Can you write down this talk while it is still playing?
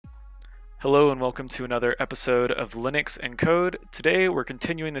Hello and welcome to another episode of Linux and Code. Today we're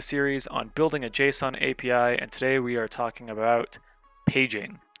continuing the series on building a JSON API, and today we are talking about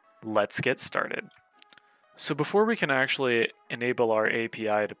paging. Let's get started. So before we can actually enable our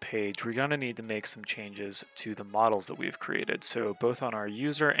API to page, we're going to need to make some changes to the models that we've created. So both on our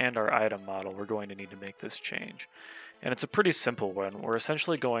user and our item model, we're going to need to make this change. And it's a pretty simple one. We're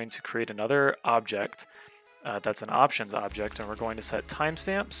essentially going to create another object that's an options object, and we're going to set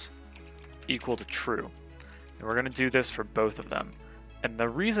timestamps equal to true. And we're going to do this for both of them. And the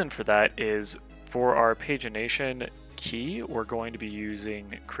reason for that is for our pagination key, we're going to be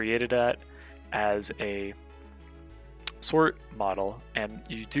using created@ as a sort model, and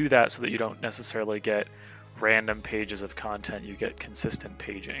you do that so that you don't necessarily get random pages of content, you get consistent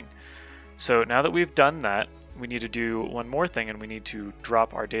paging. So now that we've done that, we need to do one more thing, and we need to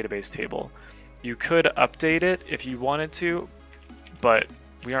drop our database table. You could update it if you wanted to, but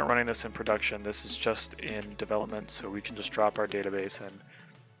we aren't running this in production. This is just in development, so we can just drop our database and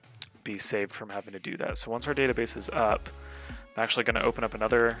be saved from having to do that. So once our database is up, I'm actually going to open up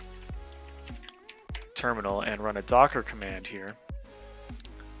another terminal and run a Docker command here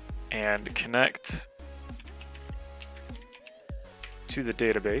and connect to the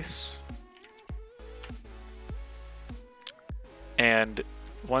database. And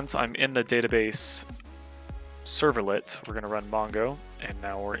once I'm in the database servlet, we're going to run Mongo, and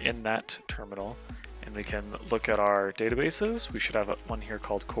now we're in that terminal, and we can look at our databases. We should have one here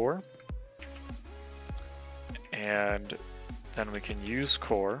called core, and then we can use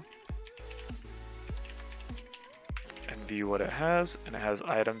core and view what it has, and it has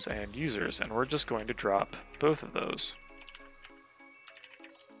items and users, and we're just going to drop both of those.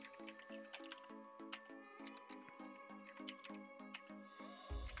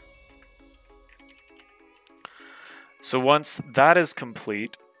 So once that is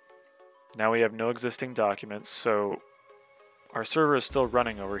complete, now we have no existing documents, so our server is still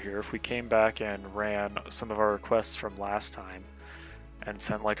running over here. If we came back and ran some of our requests from last time and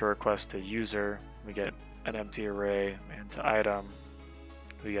sent like a request to user, we get an empty array, and to item,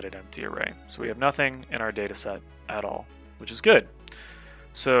 we get an empty array. So we have nothing in our data set at all, which is good.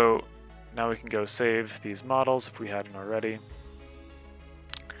 So now we can go save these models if we hadn't already.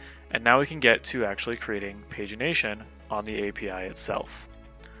 And now we can get to actually creating pagination on the API itself.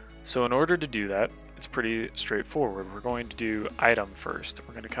 So in order to do that, it's pretty straightforward. We're going to do item first.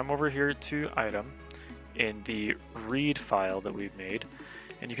 We're going to come over here to item in the read file that we've made.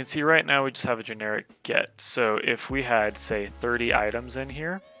 And you can see right now we just have a generic get. So if we had, say, 30 items in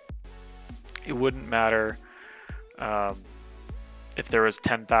here, it wouldn't matter if there was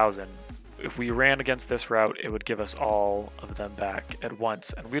 10,000. If we ran against this route, it would give us all of them back at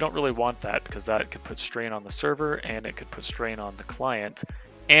once. And we don't really want that, because that could put strain on the server, and it could put strain on the client,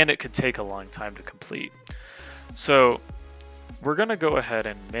 and it could take a long time to complete. So we're going to go ahead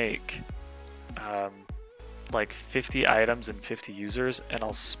and make like 50 items and 50 users, and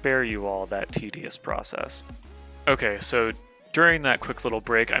I'll spare you all that tedious process. Okay, so during that quick little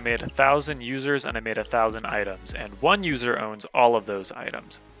break, I made 1,000 users and I made 1,000 items, and one user owns all of those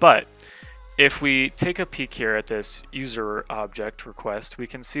items. But if we take a peek here at this user object request, we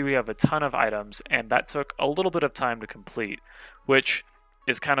can see we have a ton of items, and that took a little bit of time to complete, which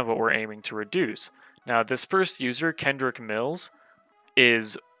is kind of what we're aiming to reduce. Now, this first user, Kendrick Mills,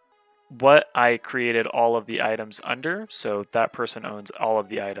 is what I created all of the items under, so that person owns all of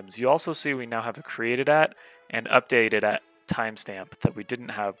the items. You also see we now have a created@ and updated@ timestamp that we didn't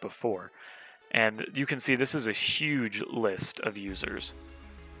have before. And you can see this is a huge list of users.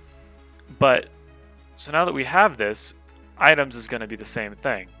 But, so now that we have this, items is going to be the same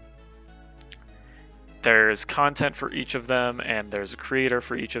thing. There's content for each of them, and there's a creator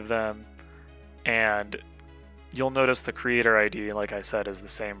for each of them, and you'll notice the creator ID, like I said, is the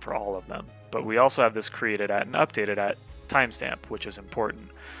same for all of them. But we also have this created@ and updated@ timestamp, which is important.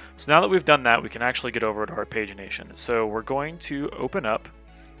 So now that we've done that, we can actually get over to our pagination. So we're going to open up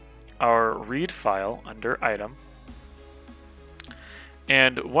our read file under item.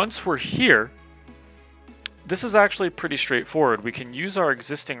 And once we're here, this is actually pretty straightforward. We can use our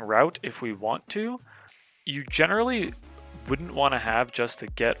existing route if we want to. You generally wouldn't want to have just a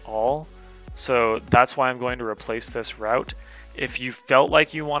get all, so that's why I'm going to replace this route. If you felt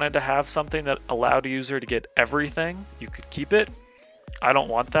like you wanted to have something that allowed a user to get everything, you could keep it. I don't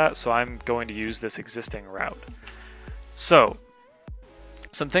want that, so I'm going to use this existing route. So,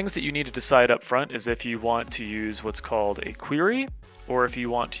 some things that you need to decide up front is if you want to use what's called a query, or if you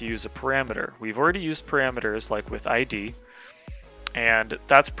want to use a parameter. We've already used parameters like with ID, and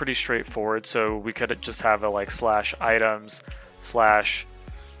that's pretty straightforward. So we could just have a like /items/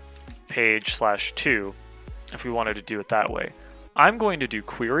 page/2 if we wanted to do it that way. I'm going to do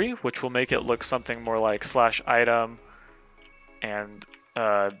query, which will make it look something more like /item and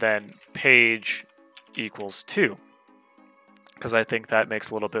then page equals 2, because I think that makes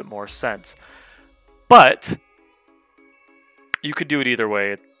a little bit more sense. But you could do it either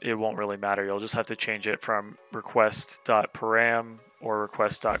way. It won't really matter. You'll just have to change it from request.param or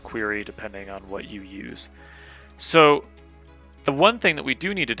request.query depending on what you use. So the one thing that we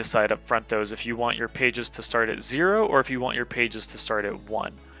do need to decide up front, though, is if you want your pages to start at 0 or if you want your pages to start at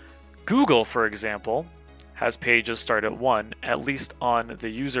 1. Google, for example, has pages start at 1, at least on the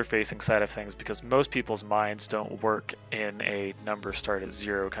user-facing side of things, because most people's minds don't work in a number start at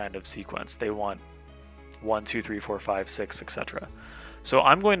 0 kind of sequence. They want 1, 2, 3, 4, 5, 6, etc. So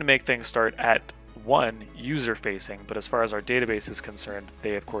I'm going to make things start at 1 user-facing, but as far as our database is concerned,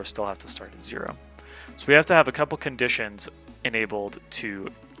 they of course still have to start at 0. So we have to have a couple conditions enabled to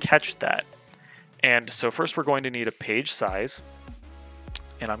catch that. And so first we're going to need a page size,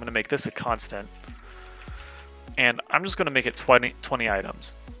 and I'm going to make this a constant, and I'm just going to make it 20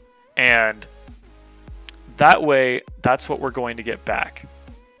 items. And that way, that's what we're going to get back,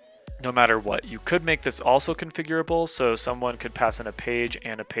 no matter what. You could make this also configurable, so someone could pass in a page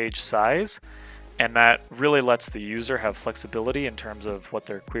and a page size, and that really lets the user have flexibility in terms of what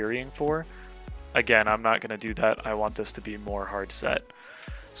they're querying for. Again, I'm not going to do that. I want this to be more hard set.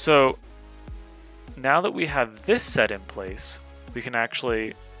 So now that we have this set in place, we can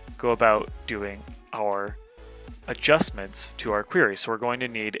actually go about doing our adjustments to our query. So we're going to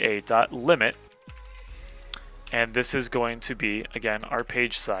need a .limit, and this is going to be, again, our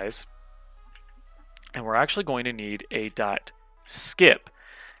page size. And we're actually going to need a .skip.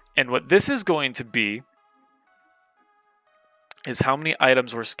 And what this is going to be is how many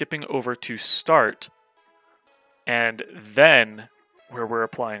items we're skipping over to start, and then where we're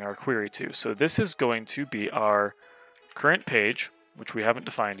applying our query to. So this is going to be our current page, which we haven't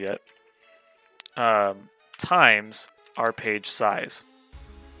defined yet, times our page size.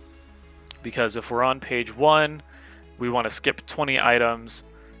 Because if we're on page 1, we want to skip 20 items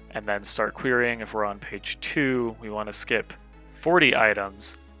and then start querying. If we're on page 2, we want to skip 40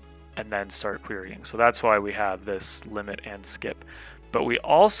 items and then start querying. So that's why we have this limit and skip. But we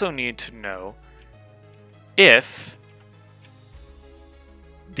also need to know if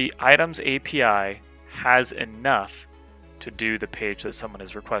the items API has enough to do the page that someone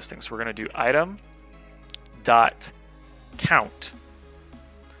is requesting. So we're going to do item.count.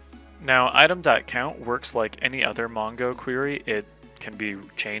 Now, item.count works like any other Mongo query. It can be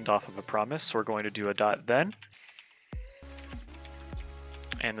chained off of a promise. So we're going to do a .then.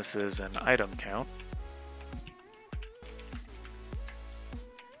 And this is an item count.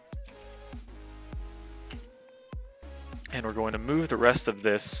 And we're going to move the rest of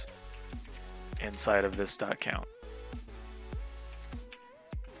this inside of this .count.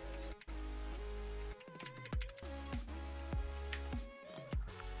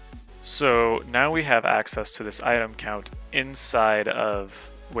 So now we have access to this item count inside of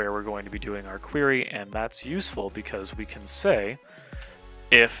where we're going to be doing our query, and that's useful because we can say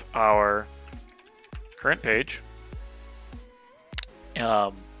if our current page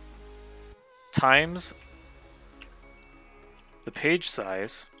times the page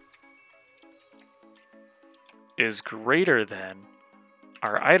size is greater than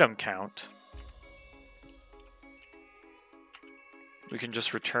our item count, we can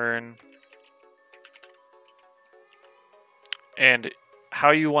just return. And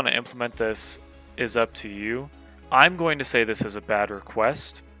how you want to implement this is up to you. I'm going to say this is a bad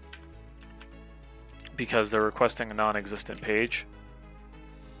request because they're requesting a non-existent page.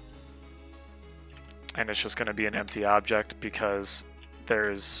 And it's just going to be an empty object because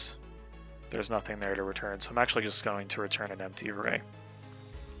there's nothing there to return. So I'm actually just going to return an empty array.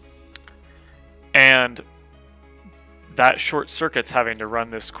 And that short circuit's having to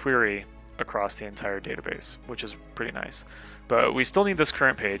run this query across the entire database, which is pretty nice. But we still need this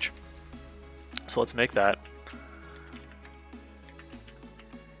current page. So let's make that.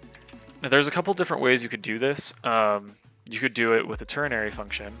 Now there's a couple different ways you could do this. You could do it with a ternary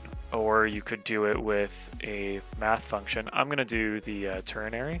function, or you could do it with a math function. I'm going to do the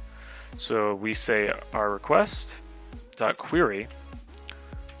ternary. So we say our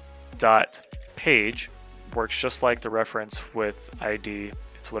request.query.page works just like the reference with ID.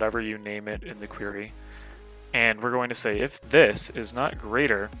 It's whatever you name it in the query. And we're going to say if this is not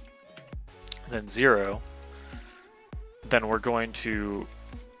greater than 0, then we're going to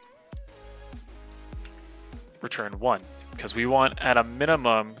return 1, because we want at a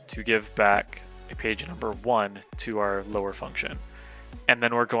minimum to give back a page number 1 to our lower function. And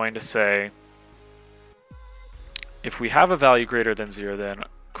then we're going to say, if we have a value greater than 0, then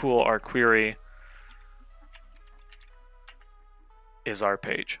cool, our query is our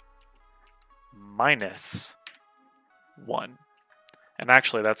page minus 1. And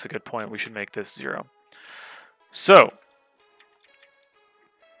actually, that's a good point. We should make this 0. So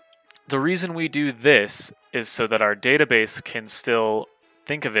the reason we do this is so that our database can still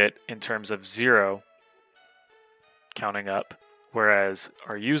think of it in terms of 0 counting up, whereas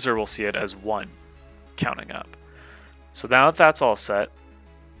our user will see it as 1 counting up. So now that that's all set,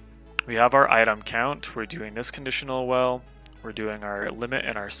 we have our item count. We're doing this conditional well. We're doing our limit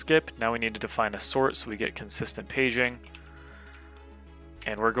and our skip. Now we need to define a sort so we get consistent paging.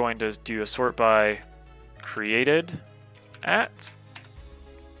 And we're going to do a sort by created at.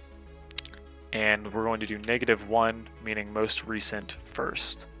 And we're going to do -1, meaning most recent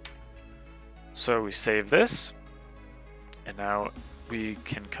first. So we save this. And now we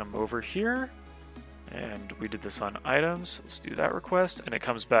can come over here. And we did this on items. Let's do that request. And it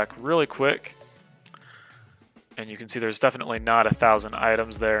comes back really quick. And you can see there's definitely not 1,000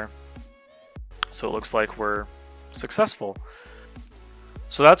 items there. So it looks like we're successful.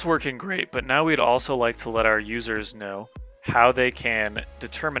 So that's working great. But now we'd also like to let our users know how they can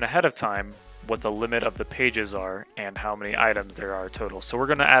determine ahead of time what the limit of the pages are and how many items there are total. So we're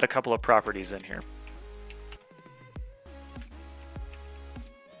going to add a couple of properties in here.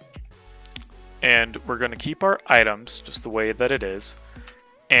 And we're going to keep our items just the way that it is.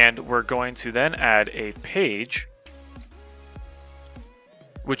 And we're going to then add a page,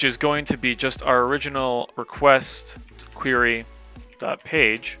 which is going to be just our original request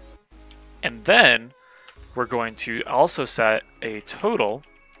query.page. And then we're going to also set a total,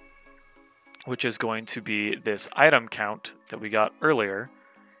 which is going to be this item count that we got earlier.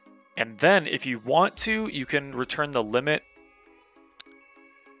 And then if you want to, you can return the limit.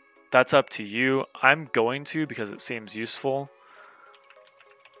 That's up to you. I'm going to because it seems useful.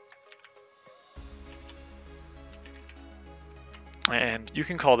 And you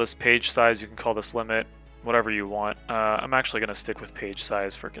can call this page size, you can call this limit, whatever you want. I'm actually going to stick with page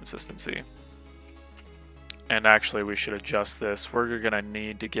size for consistency. And actually we should adjust this. We're going to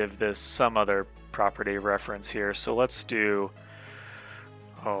need to give this some other property reference here. So let's do,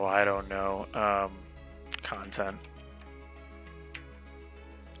 oh, I don't know, content.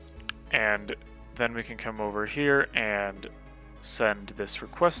 And then we can come over here and send this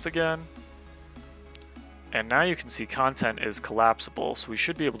request again. And now you can see content is collapsible, so we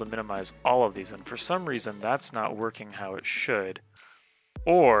should be able to minimize all of these. And for some reason, that's not working how it should.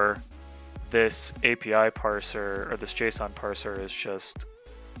 Or this API parser, or this JSON parser, is just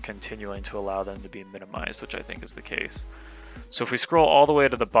continuing to allow them to be minimized, which I think is the case. So if we scroll all the way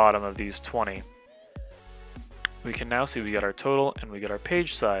to the bottom of these 20, we can now see we get our total and we get our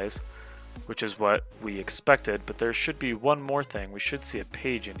page size, which is what we expected, but there should be one more thing. We should see a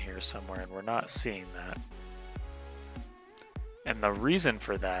page in here somewhere, and we're not seeing that. And the reason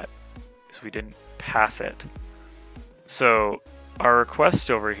for that is we didn't pass it. So our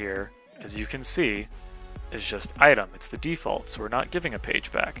request over here, as you can see, is just item. It's the default, so we're not giving a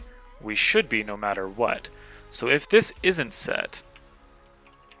page back. We should be no matter what. So if this isn't set,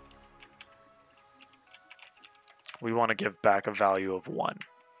 we want to give back a value of 1.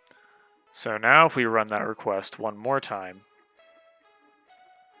 So now if we run that request one more time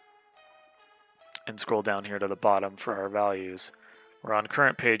and scroll down here to the bottom for our values, we're on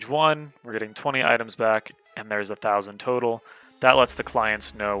current page 1, we're getting 20 items back, and there's 1,000 total. That lets the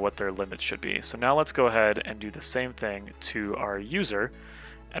clients know what their limits should be. So now let's go ahead and do the same thing to our user.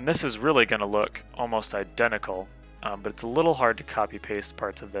 And this is really going to look almost identical, but it's a little hard to copy paste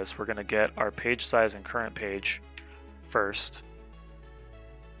parts of this. We're going to get our page size and current page first.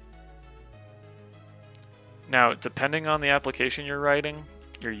 Now, depending on the application you're writing,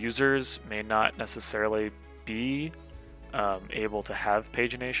 your users may not necessarily be able to have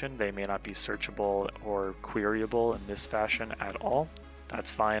pagination. They may not be searchable or queryable in this fashion at all.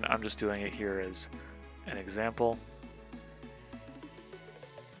 That's fine. I'm just doing it here as an example.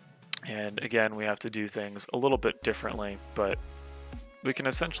 And again, we have to do things a little bit differently, but we can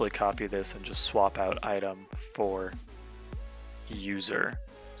essentially copy this and just swap out item for user.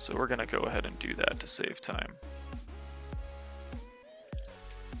 So we're going to go ahead and do that to save time.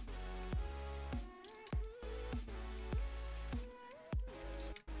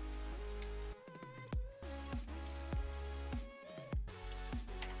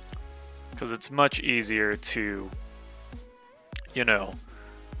 Because it's much easier to, you know,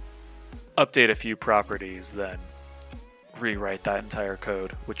 update a few properties than rewrite that entire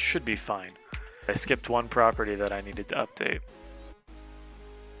code, which should be fine. I skipped one property that I needed to update.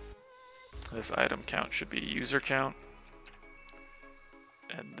 This item count should be user count.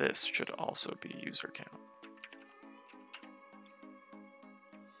 And this should also be user count.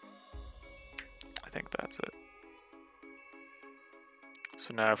 I think that's it.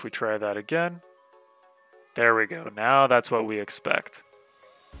 So now if we try that again, there we go. Now that's what we expect.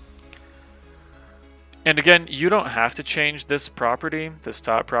 And again, you don't have to change this property, this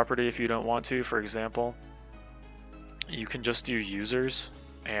top property, if you don't want to. For example, you can just do users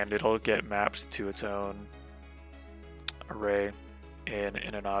and it'll get mapped to its own array in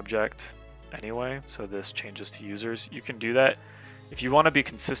an object anyway. So this changes to users. You can do that. If you want to be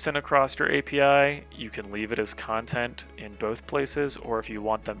consistent across your API, you can leave it as content in both places, or if you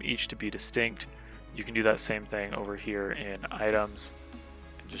want them each to be distinct, you can do that same thing over here in items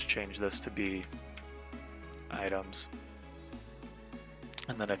and just change this to be items.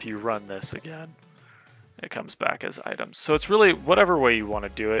 And then if you run this again, it comes back as items. So it's really whatever way you want to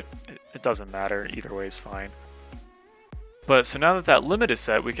do it. It doesn't matter. Either way is fine. But so now that that limit is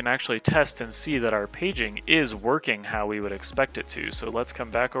set, we can actually test and see that our paging is working how we would expect it to. So let's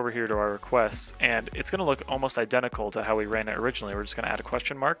come back over here to our requests, and it's going to look almost identical to how we ran it originally. We're just going to add a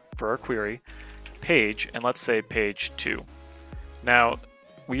question mark for our query, page, and let's say page 2. Now,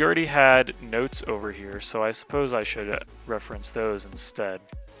 we already had notes over here, so I suppose I should reference those instead.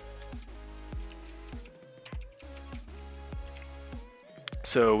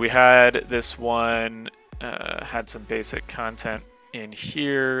 So we had this one, had some basic content in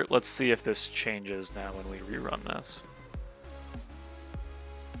here. Let's see if this changes now when we rerun this.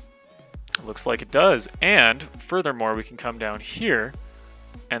 It looks like it does. And furthermore, we can come down here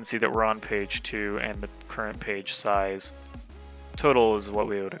and see that we're on page 2 and the current page size total is what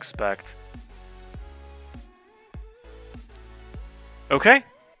we would expect. Okay,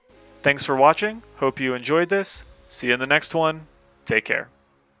 thanks for watching. Hope you enjoyed this. See you in the next one. Take care.